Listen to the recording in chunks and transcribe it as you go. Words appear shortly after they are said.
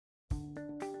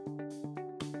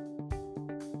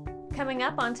Coming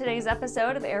up on today's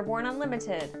episode of Airborne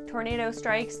Unlimited, tornado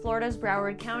strikes Florida's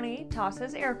Broward County,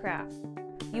 tosses aircraft.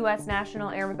 U.S. National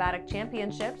Aerobatic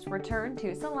Championships return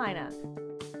to Salina.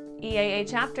 EAA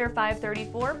Chapter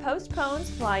 534 postpones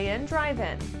fly-in,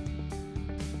 drive-in.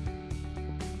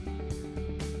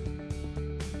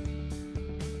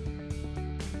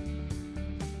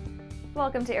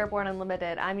 Welcome to Airborne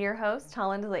Unlimited. I'm your host,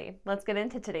 Holland Lee. Let's get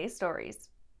into today's stories.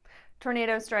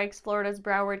 Tornado strikes Florida's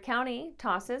Broward County,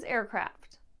 tosses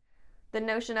aircraft. The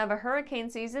notion of a hurricane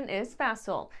season is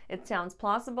facile. It sounds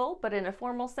plausible, but in a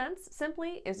formal sense,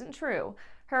 simply isn't true.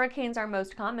 Hurricanes are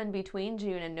most common between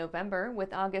June and November,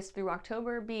 with August through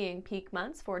October being peak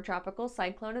months for tropical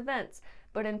cyclone events.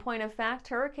 But in point of fact,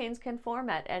 hurricanes can form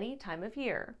at any time of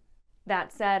year.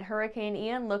 That said, Hurricane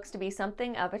Ian looks to be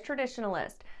something of a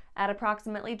traditionalist. At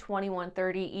approximately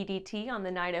 21:30 EDT on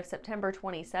the night of September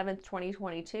 27,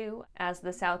 2022, as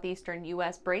the southeastern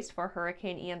U.S. braced for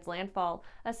Hurricane Ian's landfall,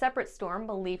 a separate storm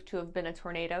believed to have been a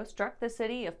tornado struck the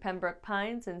city of Pembroke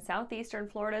Pines in southeastern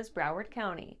Florida's Broward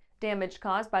County. Damage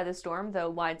caused by the storm, though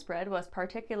widespread, was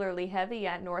particularly heavy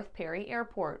at North Perry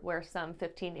Airport, where some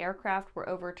 15 aircraft were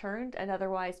overturned and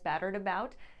otherwise battered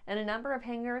about, and a number of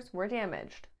hangars were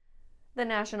damaged. The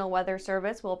National Weather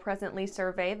Service will presently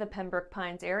survey the Pembroke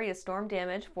Pines area storm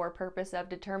damage for purpose of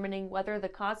determining whether the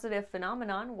causative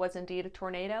phenomenon was indeed a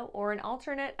tornado or an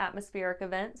alternate atmospheric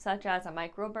event such as a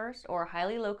microburst or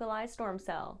highly localized storm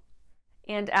cell.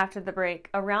 And after the break,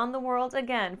 around the world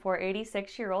again for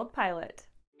 86-year-old pilot.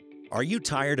 Are you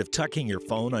tired of tucking your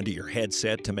phone under your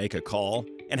headset to make a call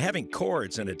and having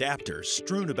cords and adapters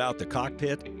strewn about the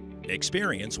cockpit?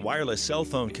 Experience wireless cell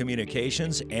phone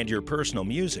communications and your personal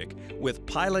music with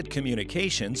Pilot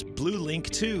Communications BlueLink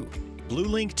 2.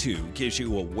 BlueLink 2 gives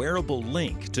you a wearable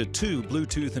link to two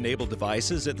Bluetooth-enabled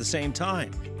devices at the same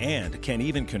time and can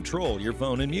even control your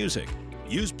phone and music.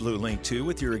 Use BlueLink 2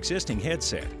 with your existing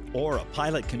headset or a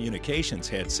Pilot Communications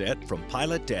headset from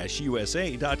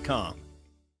pilot-usa.com.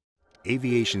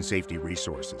 Aviation Safety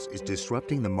Resources is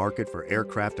disrupting the market for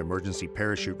aircraft emergency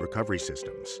parachute recovery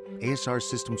systems. ASR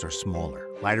systems are smaller,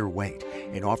 lighter weight,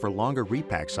 and offer longer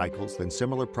repack cycles than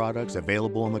similar products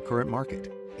available in the current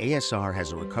market. ASR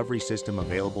has a recovery system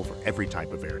available for every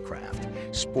type of aircraft: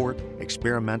 sport,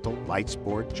 experimental, light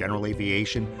sport, general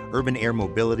aviation, urban air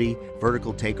mobility,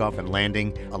 vertical takeoff and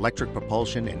landing, electric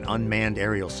propulsion, and unmanned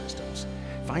aerial systems.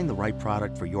 Find the right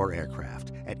product for your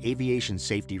aircraft at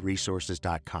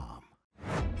aviationsafetyresources.com.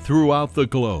 Throughout the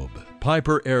globe,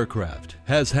 Piper Aircraft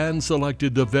has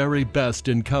hand-selected the very best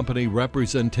in company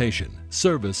representation,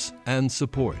 service, and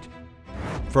support.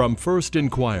 From first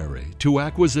inquiry to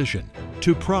acquisition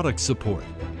to product support,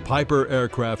 Piper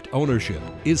Aircraft ownership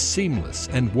is seamless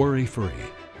and worry-free.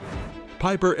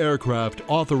 Piper Aircraft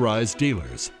authorized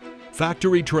dealers,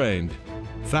 factory trained,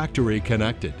 factory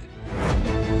connected.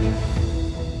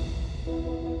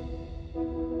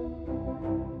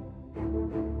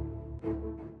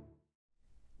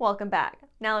 Welcome back.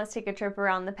 Now let's take a trip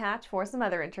around the patch for some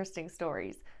other interesting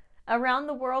stories. Around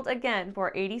the world again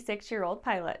for 86-year-old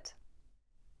pilot.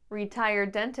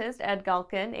 Retired dentist Ed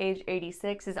Galkin, age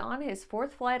 86, is on his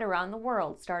fourth flight around the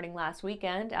world, starting last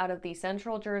weekend out of the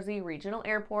Central Jersey Regional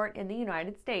Airport in the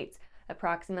United States,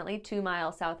 approximately 2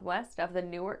 miles southwest of the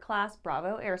Newark-class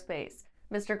Bravo airspace.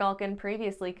 Mr. Galkin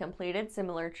previously completed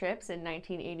similar trips in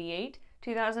 1988,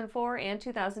 2004, and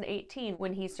 2018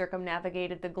 when he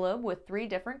circumnavigated the globe with 3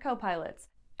 different co-pilots.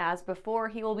 As before,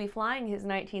 he will be flying his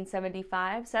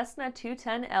 1975 Cessna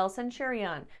 210L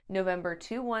Centurion, November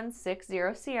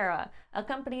 2160 Sierra,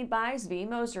 accompanied by Zvi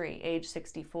Mosry, age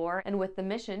 64, and with the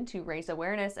mission to raise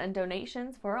awareness and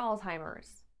donations for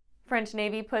Alzheimer's. French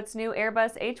Navy puts new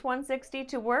Airbus H160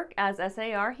 to work as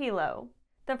SAR Helo.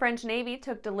 The French Navy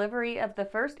took delivery of the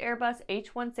first Airbus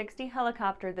H160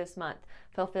 helicopter this month,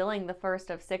 fulfilling the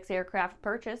first of 6 aircraft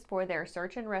purchased for their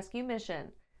search and rescue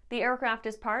mission. The aircraft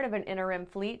is part of an interim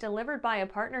fleet delivered by a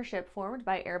partnership formed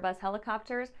by Airbus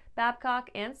Helicopters, Babcock,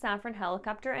 and Safran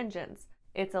Helicopter Engines.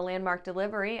 It's a landmark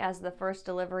delivery as the first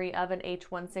delivery of an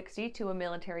H160 to a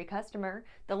military customer,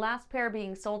 the last pair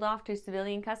being sold off to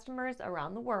civilian customers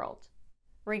around the world.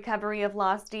 Recovery of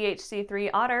lost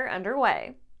DHC-3 Otter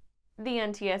underway. The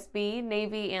NTSB,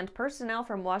 Navy, and personnel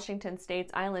from Washington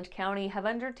State's Island County have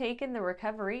undertaken the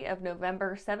recovery of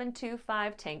November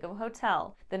 725 Tango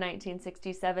Hotel, the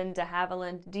 1967 de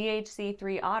Havilland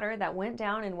DHC-3 Otter that went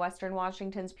down in western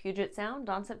Washington's Puget Sound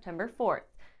on September 4th.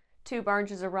 2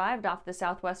 barges arrived off the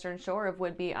southwestern shore of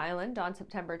Whidbey Island on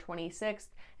September 26th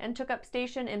and took up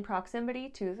station in proximity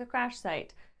to the crash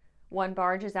site. One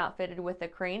barge is outfitted with a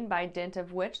crane, by dint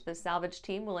of which the salvage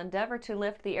team will endeavor to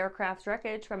lift the aircraft's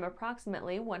wreckage from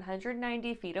approximately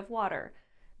 190 feet of water.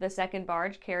 The second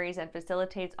barge carries and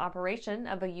facilitates operation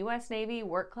of a U.S. Navy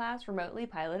work-class remotely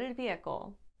piloted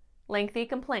vehicle. Lengthy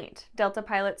complaint. Delta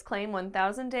pilots claim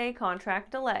 1,000-day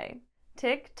contract delay.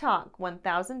 Tick-tock,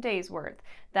 1,000 days worth.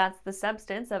 That's the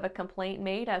substance of a complaint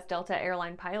made as Delta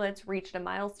Airline pilots reached a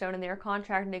milestone in their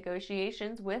contract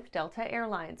negotiations with Delta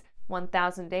Airlines,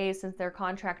 1,000 days since their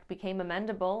contract became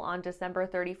amendable on December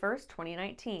 31,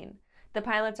 2019. The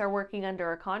pilots are working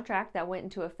under a contract that went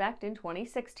into effect in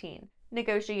 2016.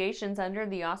 Negotiations under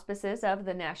the auspices of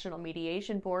the National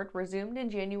Mediation Board resumed in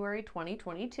January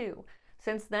 2022.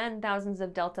 Since then, thousands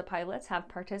of Delta pilots have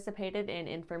participated in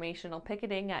informational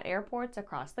picketing at airports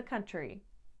across the country.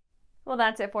 Well,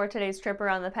 that's it for today's trip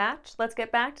around the patch. Let's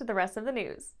get back to the rest of the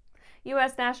news.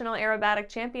 U.S. National Aerobatic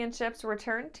Championships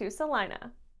return to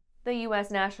Salina. The U.S.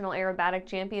 National Aerobatic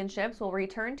Championships will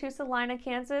return to Salina,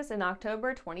 Kansas in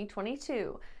October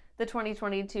 2022. The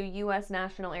 2022 U.S.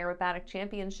 National Aerobatic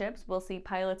Championships will see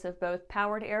pilots of both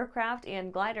powered aircraft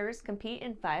and gliders compete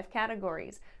in 5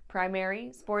 categories: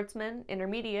 primary, sportsman,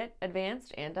 intermediate,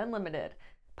 advanced, and unlimited.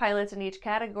 Pilots in each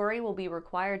category will be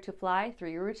required to fly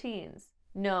 3 routines: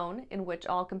 known, in which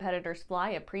all competitors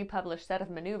fly a pre-published set of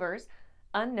maneuvers;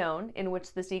 unknown, in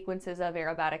which the sequences of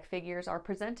aerobatic figures are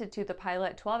presented to the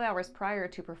pilot 12 hours prior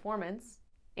to performance;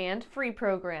 and free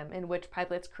program, in which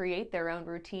pilots create their own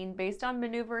routine based on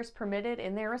maneuvers permitted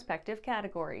in their respective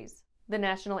categories. The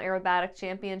National Aerobatic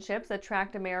Championships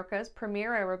attract America's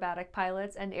premier aerobatic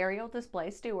pilots and aerial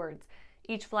display stewards.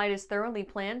 Each flight is thoroughly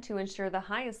planned to ensure the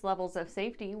highest levels of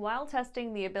safety while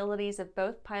testing the abilities of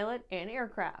both pilot and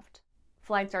aircraft.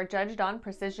 Flights are judged on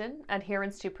precision,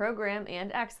 adherence to program,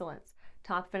 and excellence.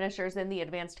 Top finishers in the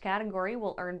advanced category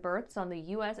will earn berths on the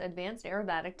U.S. Advanced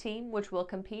Aerobatic Team, which will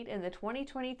compete in the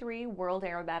 2023 World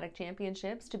Aerobatic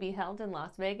Championships to be held in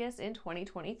Las Vegas in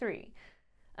 2023.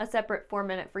 A separate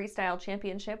 4-minute freestyle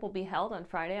championship will be held on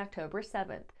Friday, October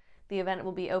 7th. The event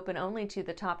will be open only to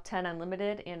the top 10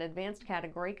 unlimited and advanced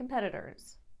category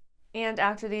competitors. And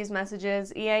after these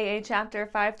messages, EAA Chapter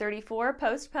 534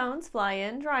 postpones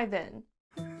fly-in, drive-in.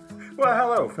 Well,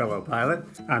 hello, fellow pilot.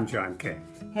 I'm John King.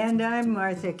 And I'm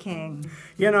Martha King.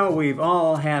 You know, we've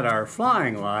all had our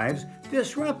flying lives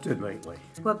disrupted lately.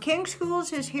 Well, King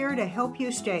Schools is here to help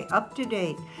you stay up to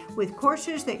date with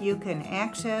courses that you can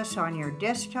access on your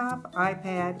desktop,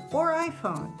 iPad, or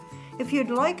iPhone. If you'd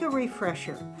like a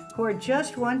refresher or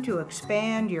just want to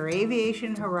expand your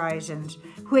aviation horizons,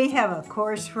 we have a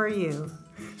course for you.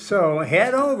 So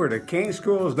head over to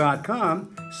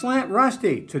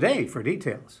kingschools.com/Rusty today for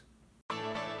details.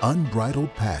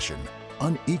 Unbridled passion,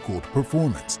 unequaled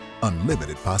performance,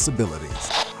 unlimited possibilities.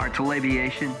 Hartzell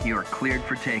Aviation, you are cleared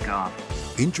for takeoff.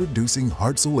 Introducing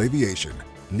Hartzell Aviation,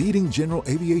 leading general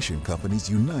aviation companies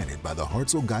united by the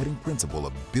Hartzell guiding principle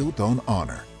of built on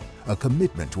honor, a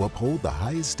commitment to uphold the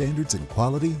highest standards in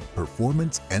quality,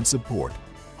 performance, and support.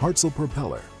 Hartzell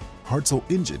Propeller, Hartzell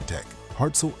Engine Tech,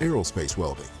 Hartzell Aerospace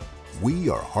Welding. We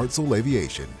are Hartzell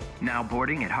Aviation. Now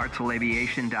boarding at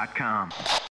hartzellaviation.com.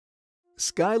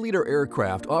 Skyleader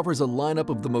Aircraft offers a lineup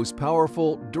of the most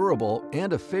powerful, durable,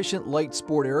 and efficient light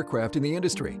sport aircraft in the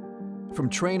industry. From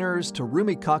trainers to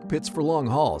roomy cockpits for long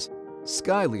hauls,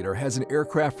 Skyleader has an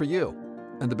aircraft for you.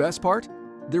 And the best part?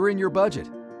 They're in your budget.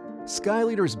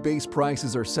 Skyleader's base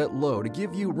prices are set low to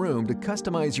give you room to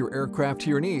customize your aircraft to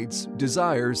your needs,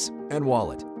 desires, and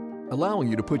wallet, allowing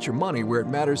you to put your money where it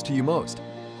matters to you most.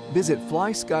 Visit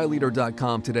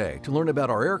flyskyleader.com today to learn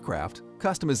about our aircraft,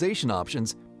 customization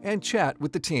options, and chat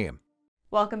with the team.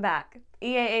 Welcome back.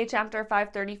 EAA Chapter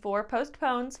 534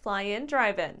 postpones fly-in,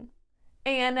 drive-in.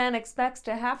 ANN expects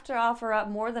to have to offer up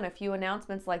more than a few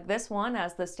announcements like this one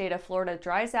as the state of Florida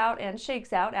dries out and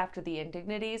shakes out after the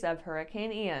indignities of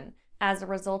Hurricane Ian. As a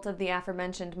result of the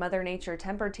aforementioned Mother Nature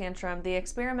temper tantrum, the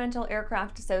Experimental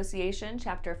Aircraft Association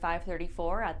Chapter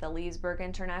 534 at the Leesburg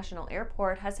International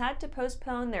Airport has had to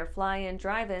postpone their fly-in,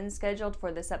 drive-in scheduled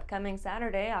for this upcoming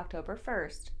Saturday, October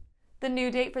 1st. The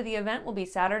new date for the event will be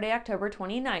Saturday, October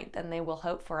 29th, and they will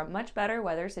hope for a much better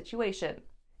weather situation.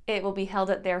 It will be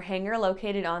held at their hangar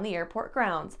located on the airport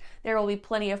grounds. There will be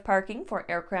plenty of parking for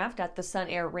aircraft at the Sun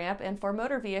Air ramp and for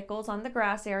motor vehicles on the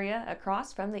grass area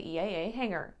across from the EAA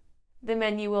hangar. The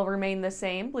menu will remain the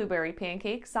same: blueberry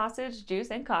pancakes, sausage, juice,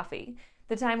 and coffee.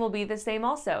 The time will be the same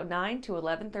also, 9 to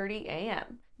 11:30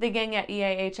 a.m. The gang at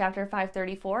EAA Chapter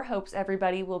 534 hopes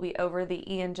everybody will be over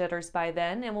the Ian jitters by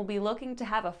then and will be looking to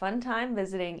have a fun time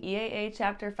visiting EAA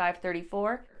Chapter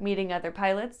 534, meeting other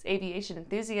pilots, aviation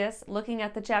enthusiasts, looking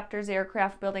at the chapter's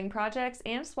aircraft building projects,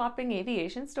 and swapping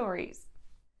aviation stories.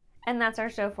 And that's our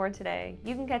show for today.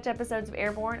 You can catch episodes of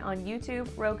Airborne on YouTube,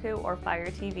 Roku, or Fire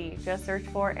TV. Just search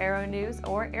for Aero-News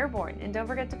or Airborne, and don't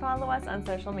forget to follow us on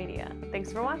social media.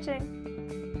 Thanks for watching!